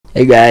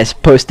Hey guys,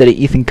 posted a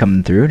Ethan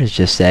coming through to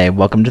just say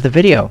welcome to the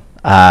video.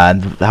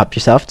 Help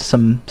yourself to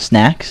some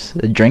snacks,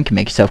 a drink,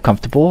 make yourself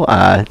comfortable.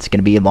 It's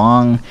gonna be a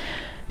long,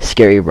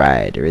 scary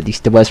ride, or at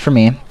least it was for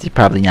me. It's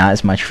probably not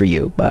as much for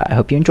you, but I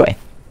hope you enjoy.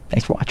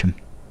 Thanks for watching.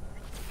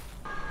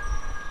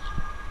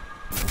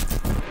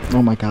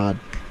 Oh my god,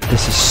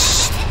 this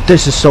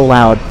is so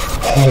loud.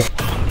 Oh,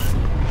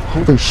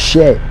 holy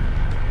shit!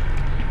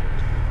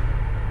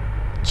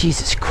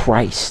 Jesus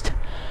Christ!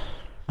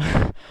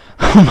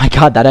 Oh my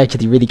god, that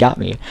actually really got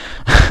me.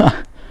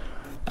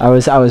 I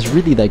was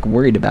really like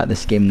worried about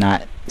this game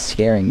not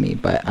scaring me,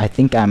 but I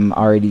think I'm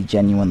already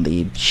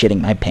genuinely shitting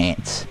my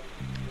pants.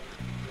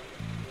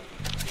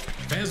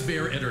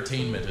 Fazbear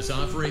Entertainment is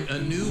offering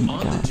a new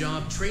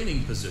on-the-job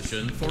training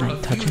position for a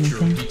future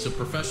pizza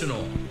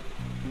professional.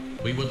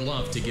 We would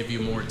love to give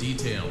you more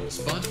details,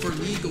 but for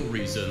legal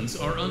reasons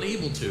are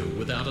unable to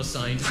without a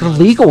signed For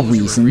legal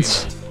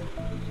reasons? agreement.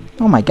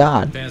 Oh my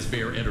god.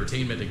 Fazbear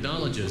Entertainment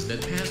acknowledges that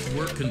past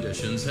work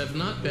conditions have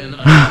not been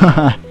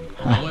ideal.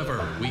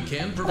 However, we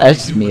can provide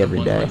That's you me with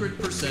every a day.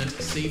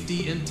 100%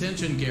 safety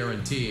intention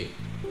guarantee.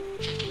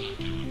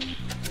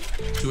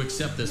 To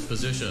accept this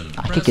position,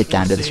 I could get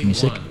down to this say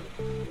music.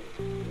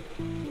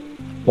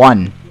 1.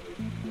 1.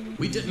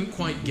 We didn't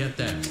quite get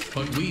that,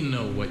 but we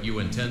know what you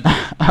intended.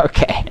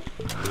 Okay.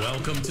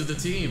 Welcome to the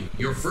team.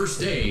 Your first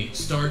day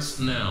starts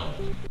now.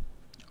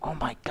 Oh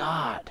my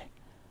god.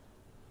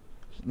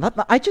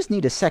 I just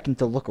need a second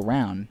to look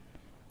around.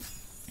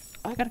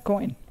 I got a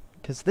coin.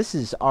 Because this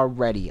is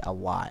already a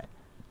lot.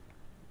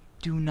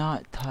 Do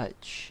not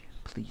touch.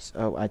 Please.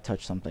 Oh, I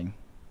touched something.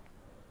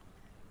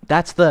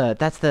 That's the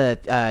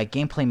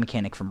gameplay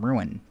mechanic from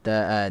Ruin.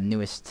 The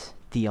newest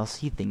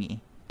DLC thingy.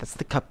 That's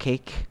the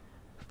cupcake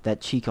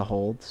that Chica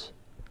holds.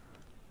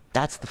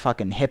 That's the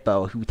fucking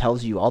hippo who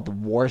tells you all the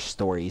war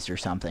stories or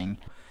something.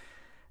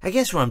 I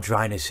guess what I'm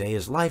trying to say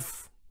is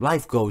life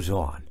goes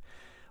on.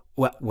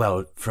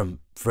 Well,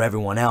 for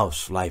everyone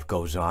else, life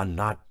goes on,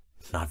 not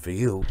for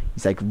you.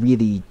 It's like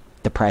really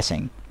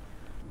depressing.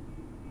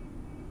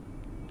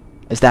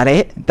 Is that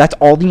it? That's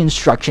all the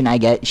instruction I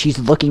get. She's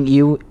looking at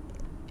you.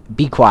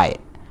 Be quiet.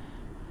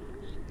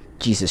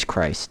 Jesus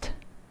Christ.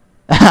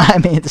 I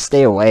mean, to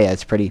stay away,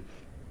 that's pretty...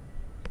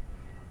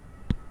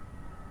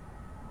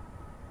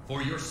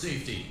 For your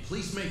safety,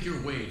 please make your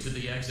way to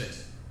the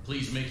exit.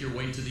 Please make your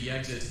way to the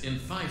exit in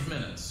 5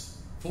 minutes.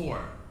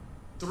 4,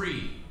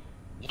 3,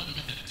 1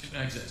 minute to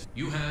exit.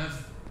 You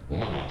have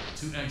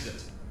to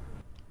exit.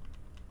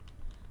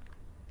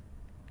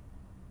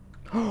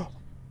 Oh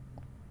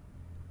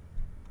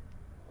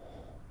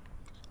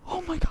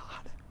my god.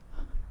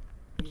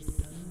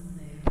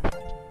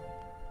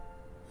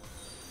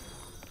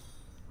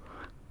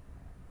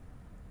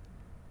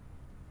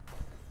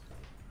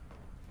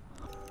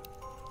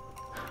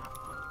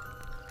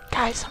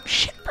 Guys, some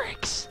shit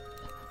bricks.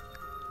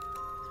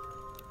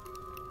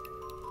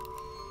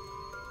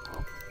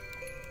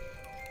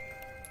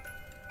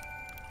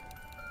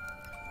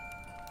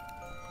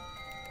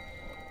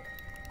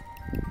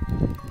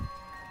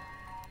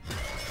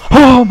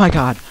 Oh my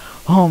god.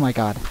 Oh my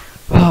god.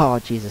 Oh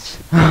Jesus.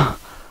 I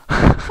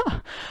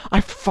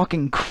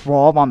fucking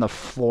crawled on the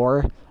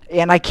floor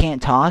and I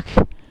can't talk.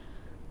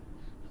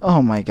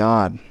 Oh my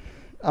god.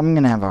 I'm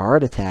gonna have a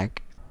heart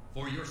attack.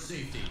 For your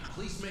safety,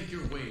 please make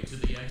your way to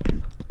the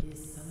exit.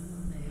 Is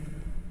someone there?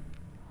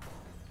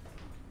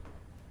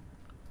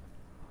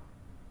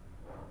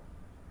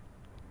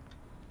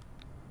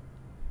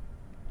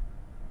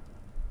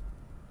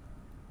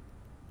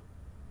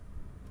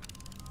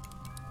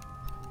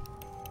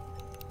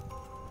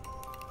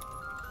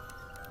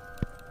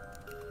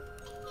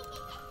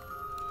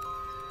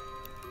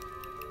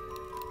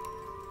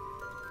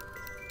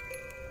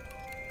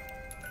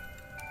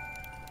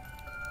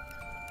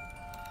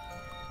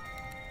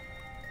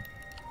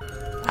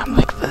 I'm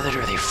like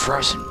literally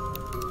frozen.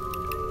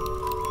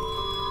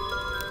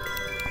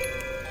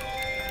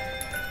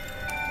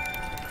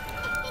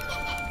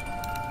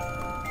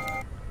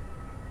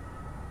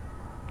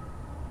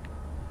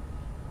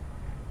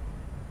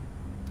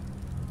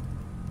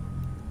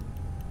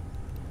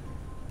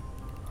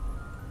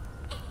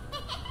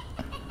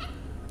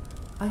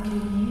 I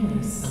can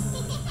hear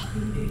someone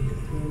creeping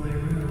through my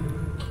room.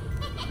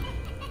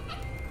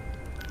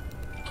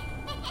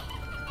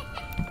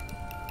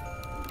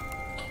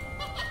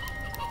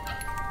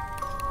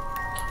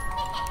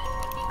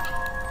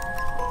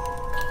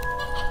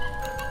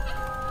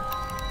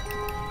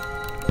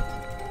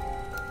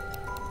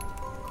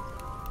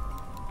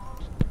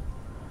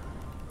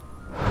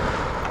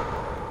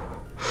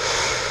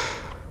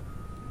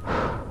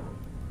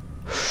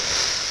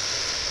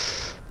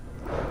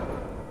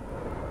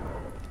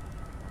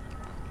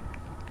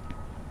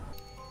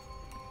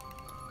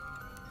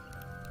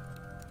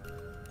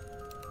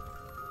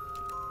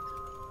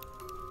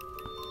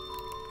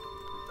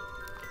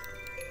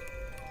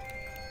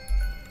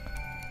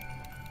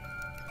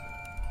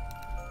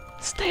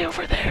 Stay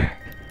over there.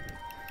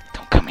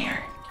 Don't come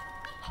here.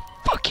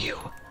 Fuck you.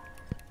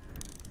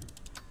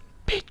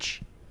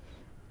 Bitch.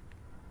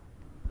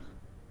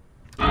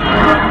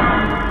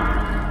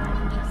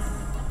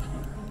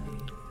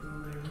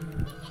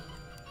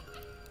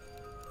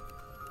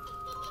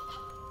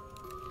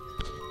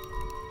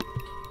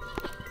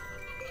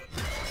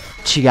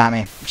 She got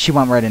me. She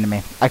went right into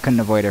me. I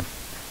couldn't avoid her.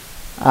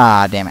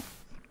 Ah, damn it.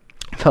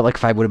 Felt like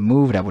if I would have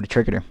moved, I would have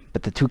triggered her.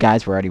 But the two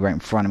guys were already right in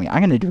front of me.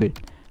 I'm going to do it.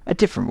 A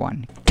different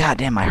one. God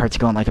damn, my heart's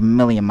going like a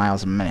million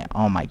miles a minute.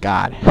 Oh my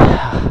god.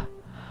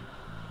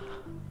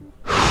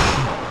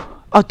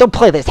 Oh, don't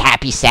play this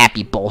happy,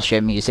 sappy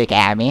bullshit music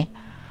at me.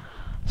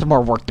 There's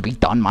more work to be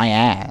done, my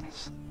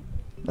ass.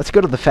 Let's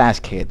go to the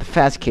Fast-Cade. The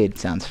Fast-Cade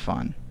sounds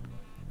fun.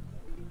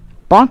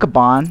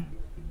 Bonkabon.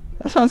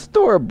 That sounds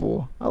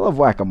adorable. I love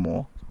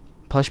Whack-A-Mole.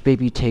 Plush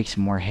baby takes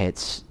more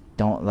hits.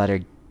 Don't let her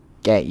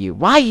get you.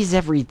 Why is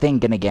everything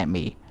gonna get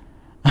me?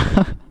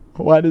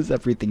 Why does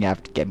everything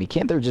have to get me?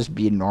 Can't there just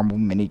be a normal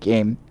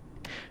minigame?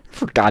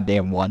 For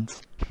goddamn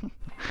once.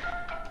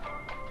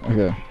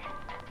 Okay.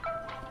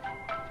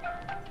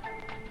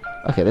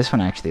 Okay, this one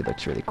actually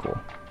looks really cool.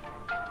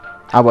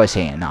 I was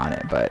hating on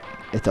it, but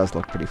it does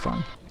look pretty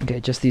fun.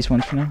 Okay, just these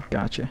ones for now?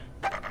 Gotcha.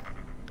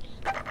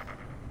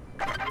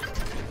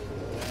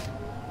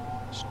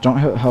 Just don't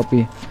help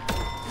me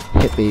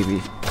hit baby.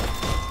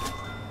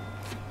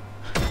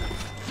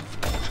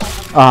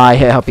 Ah, I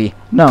hit Helpy.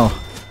 No.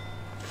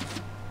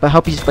 But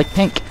Helpy's like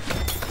pink.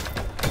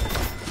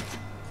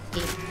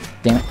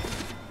 Damn it.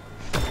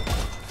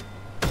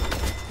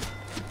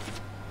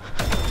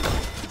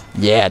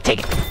 Yeah, take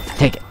it.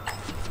 Take it.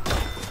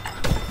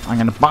 I'm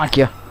gonna bonk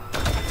you.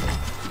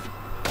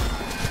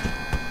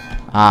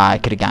 Ah, I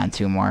could have gotten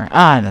 2 more.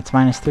 Ah, that's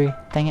 -3.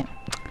 Dang it.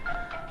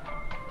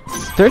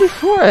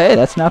 34. Hey,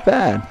 that's not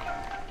bad.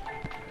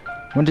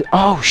 When did?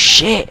 Oh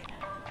shit.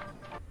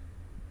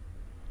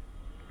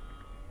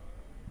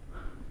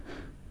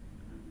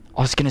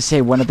 I was gonna say,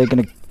 when are they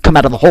gonna come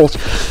out of the holes?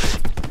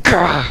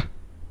 I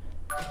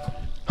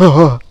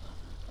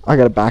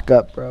gotta back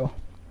up, bro.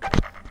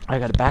 I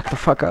gotta back the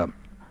fuck up.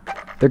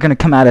 They're gonna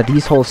come out of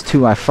these holes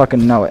too, I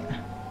fucking know it.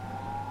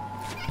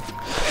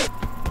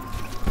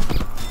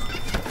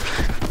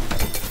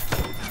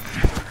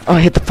 Oh,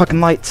 I hit the fucking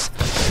lights.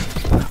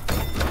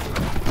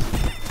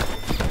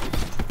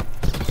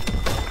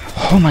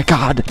 Oh my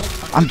god.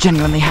 I'm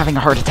genuinely having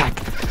a heart attack.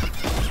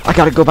 I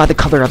gotta go by the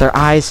color of their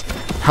eyes.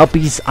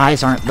 Helpy's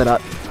eyes aren't lit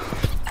up.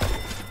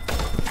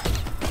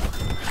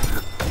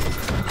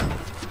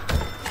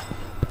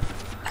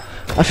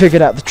 I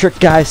figured out the trick,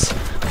 guys.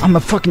 I'm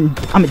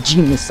a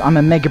genius. I'm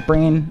a mega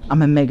brain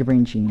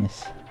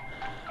genius.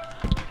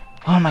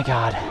 Oh my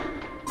god.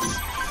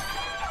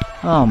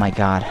 Oh my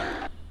god.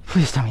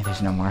 Please tell me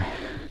there's no more.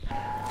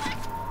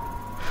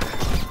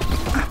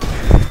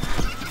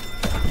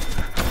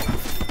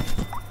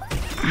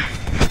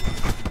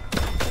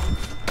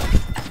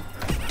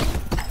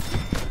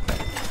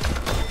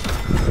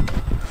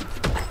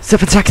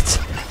 Seven seconds!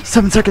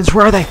 7 seconds,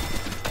 where are they?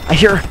 I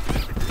hear.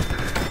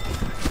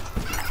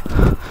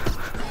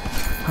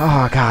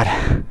 Oh god.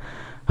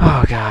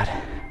 Oh god.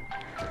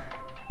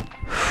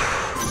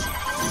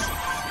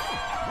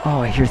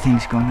 Oh, I hear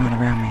things going on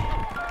around me.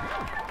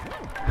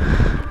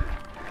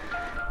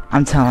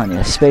 I'm telling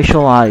you,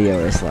 spatial audio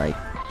is like,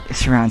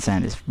 surround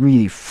sound is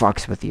really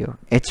fucks with you.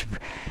 It's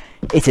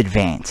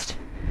advanced.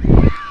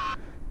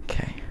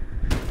 Okay.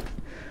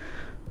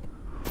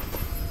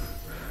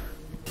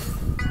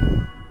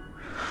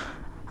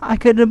 I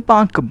got a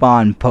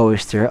Bonkabon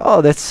poster.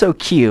 Oh, that's so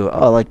cute.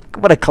 Oh, like,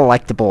 what a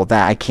collectible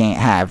that I can't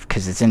have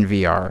because it's in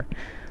VR.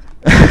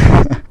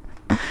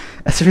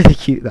 That's really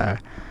cute, though.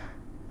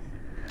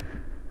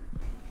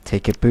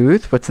 Ticket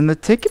booth? What's in the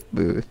ticket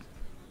booth?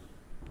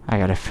 I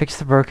gotta fix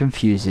the broken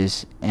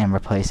fuses and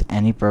replace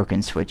any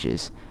broken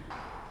switches.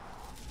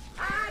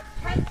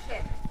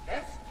 Attention!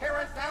 This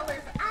carousel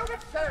is out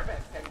of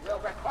service and will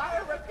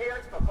require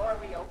repairs before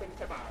we open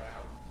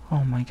tomorrow.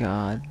 Oh my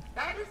god.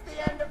 That is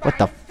the end of What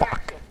the my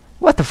fuck? instructions.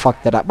 What the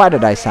fuck did I... Why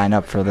did I sign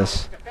up for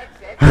this? To fix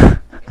it,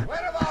 it would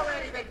have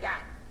already been done.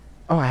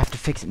 Oh, I have to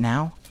fix it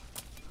now?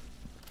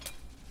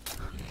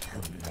 The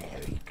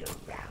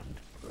merry-go-round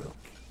broke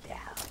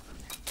down.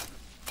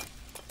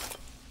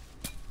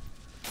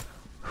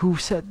 Who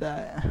said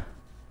that?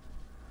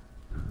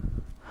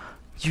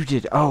 You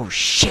did. Oh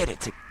shit,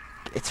 it's a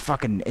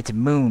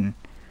moon.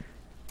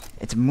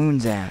 It's a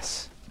moon's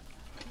ass.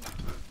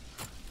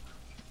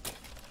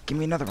 Give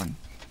me another one.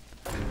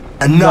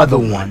 Another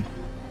one.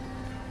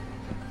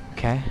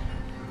 Okay.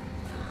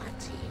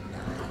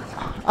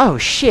 Oh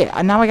shit,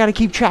 now I gotta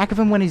keep track of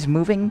him when he's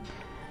moving?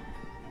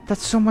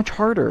 That's so much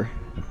harder.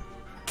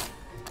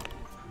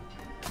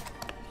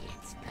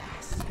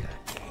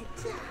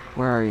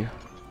 Where are you?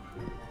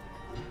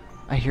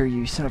 I hear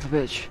you, son of a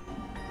bitch.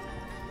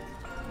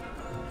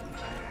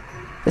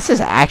 This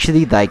is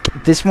actually,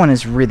 like, this one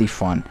is really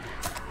fun.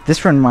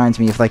 This one reminds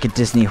me of, like, a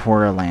Disney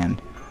Horrorland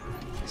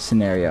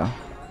scenario.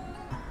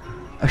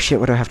 Oh shit,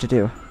 what do I have to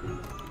do?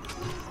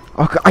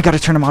 Oh, I gotta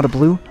turn him out of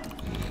blue?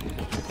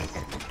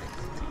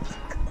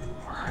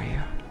 Where are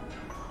you?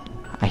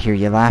 I hear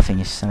you laughing,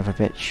 you son of a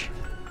bitch.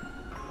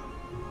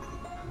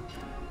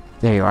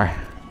 There you are.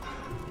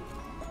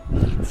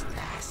 It's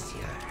past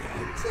your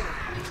bedtime.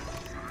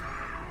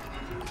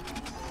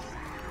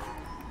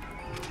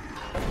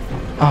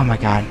 Oh my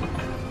god.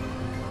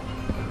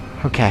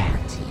 Okay.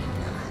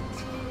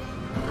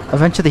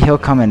 Eventually he'll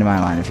come into my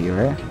line of view,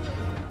 right?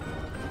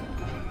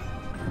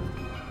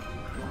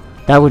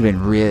 That would have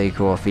been really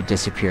cool if he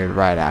disappeared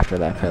right after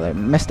that pillar.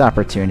 Missed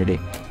opportunity.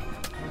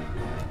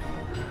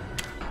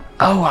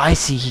 Oh, I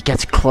see. He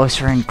gets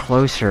closer and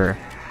closer.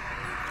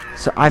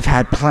 So I've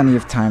had plenty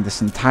of time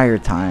this entire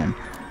time.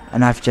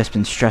 And I've just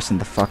been stressing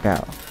the fuck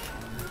out.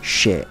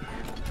 Shit.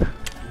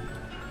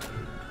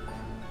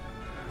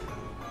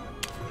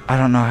 I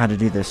don't know how to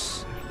do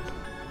this.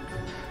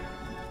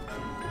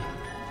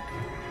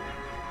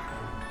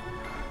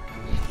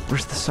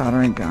 Where's the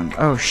soldering gun?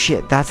 Oh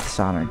shit, that's the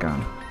soldering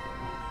gun.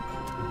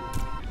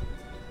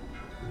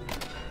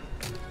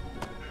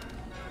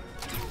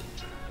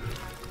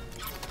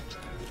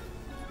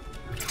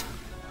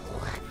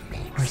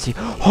 Where's he?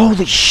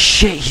 Holy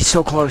shit, he's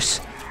so close.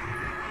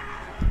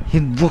 He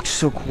looks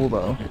so cool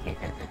though.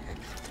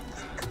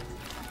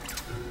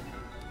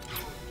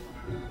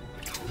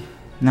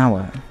 Now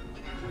what?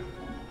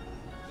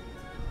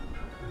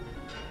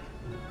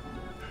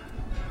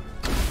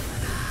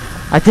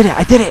 I did it!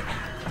 I did it!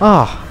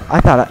 Oh,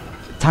 I thought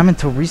time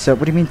until reset.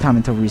 What do you mean time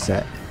until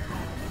reset?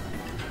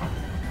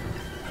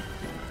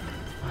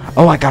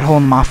 Oh, I got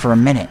holding him off for a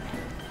minute.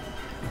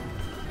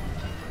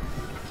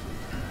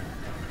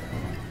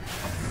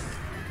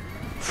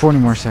 $40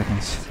 more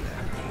seconds.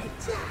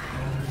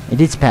 It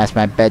is past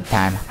my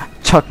bedtime.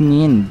 Tuck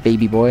me in,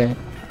 baby boy.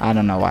 I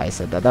don't know why I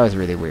said that. That was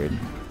really weird.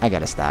 I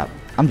gotta stop.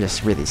 I'm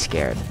just really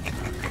scared.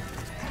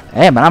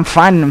 Hey, but I'm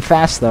finding him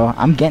fast though.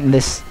 I'm getting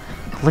this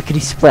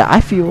lickety split.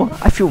 I feel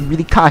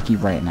really cocky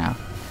right now.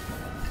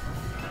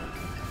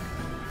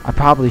 I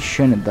probably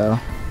shouldn't though.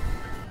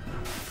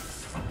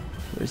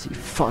 Where's he?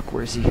 Fuck,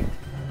 where's he?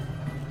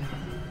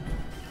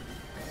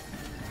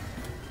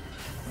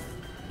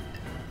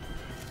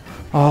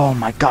 Oh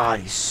my god,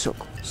 he's so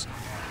close.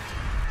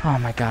 Oh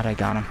my god, I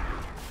got him.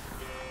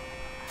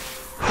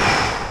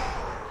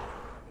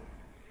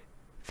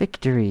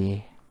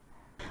 Victory.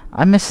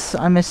 I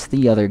miss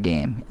the other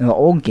game. In the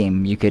old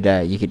game, you could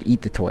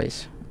eat the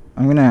toys.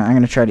 I'm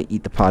gonna try to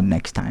eat the pod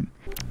next time.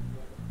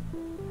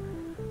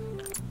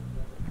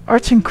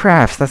 Arts and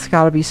crafts. That's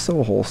gotta be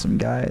so wholesome,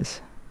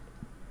 guys.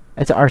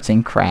 It's arts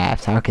and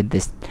crafts. How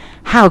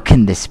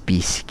can this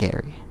be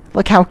scary?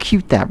 Look how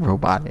cute that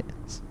robot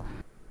is.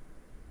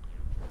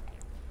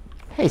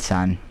 Hey,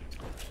 son.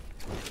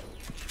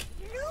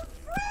 New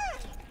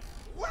friend!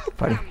 Welcome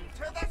Buddy. to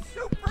the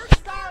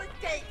Superstar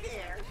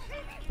Daycare.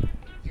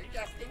 You're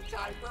just in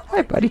time for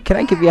Hi, buddy. Can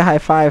I give you a high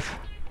five?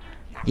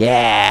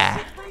 Yeah.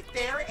 Sit right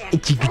there and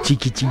Itchy, don't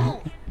itchy, itchy.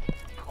 move.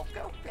 I'll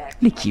go fetch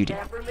What a cutie.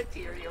 whatever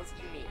materials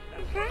you need,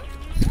 okay?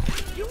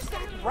 Use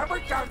that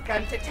rubber dart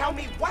gun to tell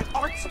me what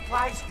art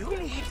supplies you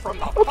need from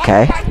the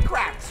Okay. fun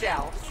craft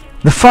shelves.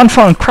 The fun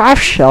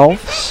craft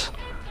shelves.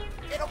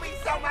 It'll be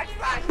so much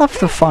fun. Love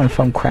the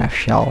fun craft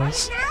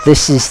shelves.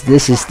 This is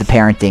the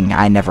parenting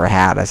I never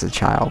had as a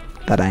child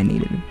that I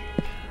needed.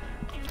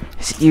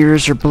 His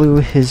ears are blue.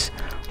 His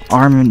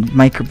arm and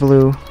mic are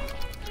blue.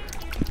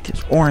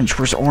 There's orange.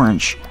 Where's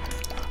orange?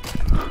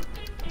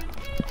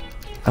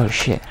 Oh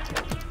shit.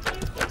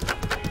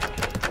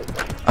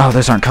 Oh,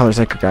 those aren't colors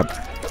I could grab.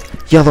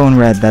 Yellow and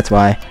red. That's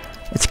why.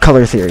 It's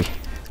color theory.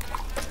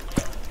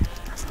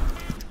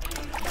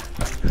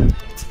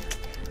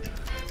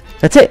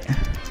 That's it.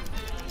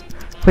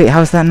 Wait,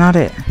 how is that not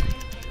it?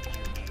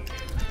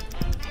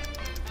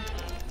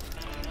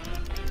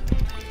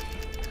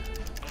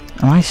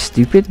 Am I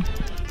stupid?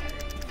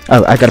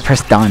 Oh, I gotta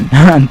press done.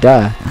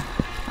 Duh.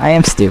 I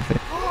am stupid.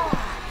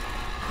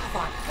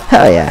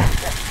 Hell yeah.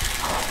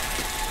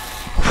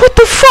 What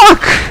the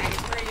fuck?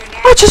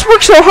 I just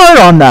worked so hard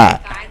on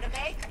that. Time to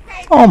make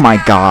paper Oh my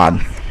pals.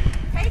 god.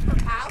 Paper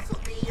pals will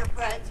be your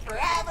friends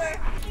forever.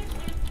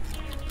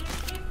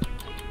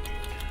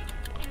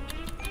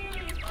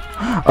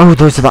 Oh,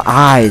 those are the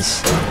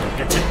eyes.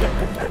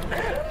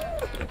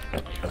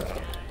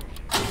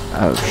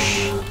 Oh,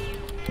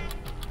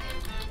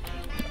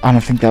 I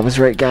don't think that was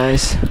right,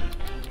 guys.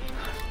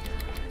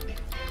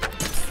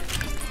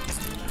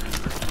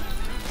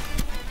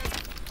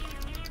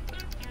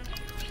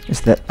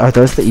 Are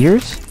those the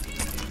ears?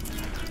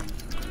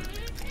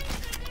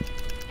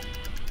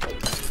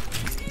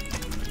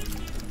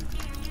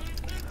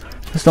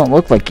 Those don't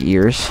look like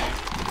ears.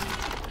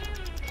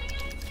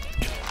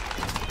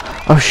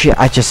 Oh shit,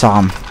 I just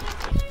saw him.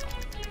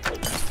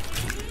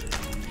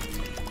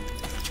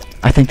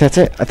 I think that's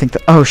it.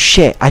 Oh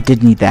shit, I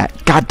did need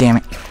that. God damn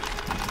it.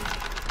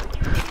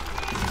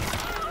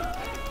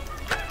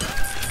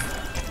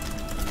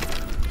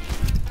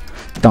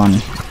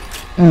 Done.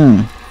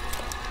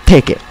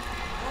 Take it.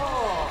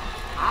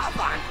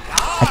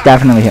 I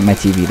definitely hit my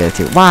TV there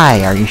too.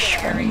 Why are you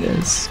sharing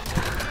this?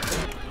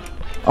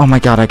 Oh my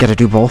god, I gotta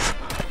do both.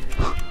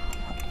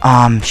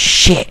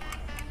 Shit.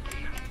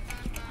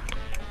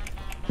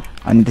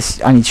 I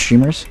need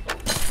streamers.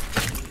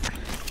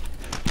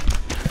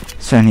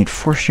 So I need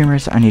 4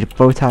 streamers. I need a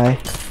bow tie.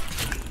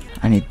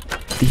 I need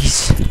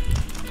these.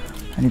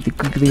 I need the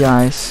googly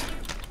eyes.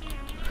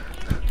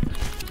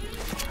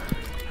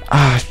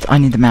 I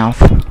need the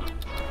mouth.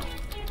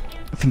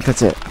 I think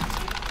that's it.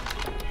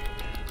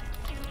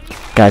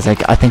 Guys,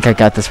 I think I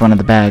got this one in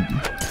the bag.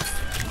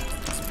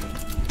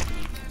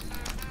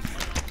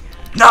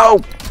 No!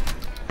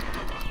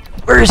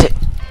 Where is it?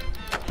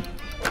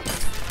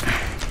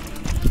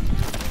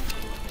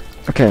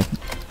 Okay.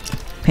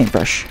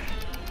 Paintbrush.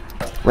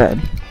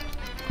 Red.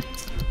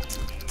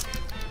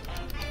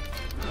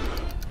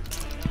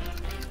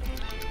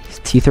 His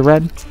teeth are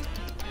red?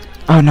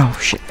 Oh no,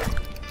 shit.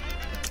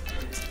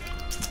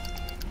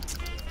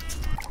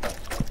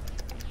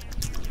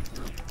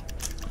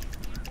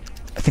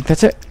 I think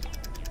that's it.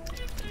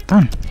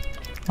 Done.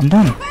 I'm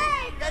done.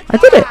 I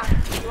did it!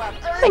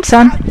 Thanks,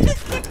 son.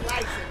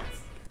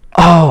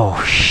 Oh,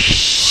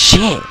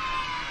 shit.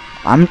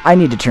 I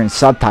need to turn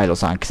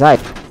subtitles on, because I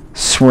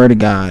swear to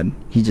God,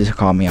 he just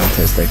called me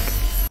autistic.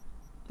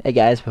 Hey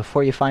guys,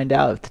 before you find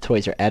out if the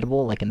toys are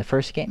edible like in the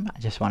first game, I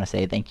just want to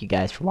say thank you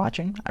guys for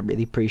watching. I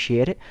really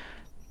appreciate it.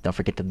 Don't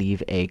forget to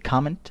leave a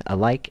comment, a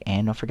like,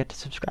 and don't forget to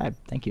subscribe.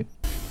 Thank you.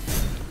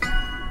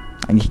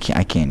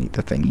 I can't eat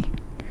the thingy.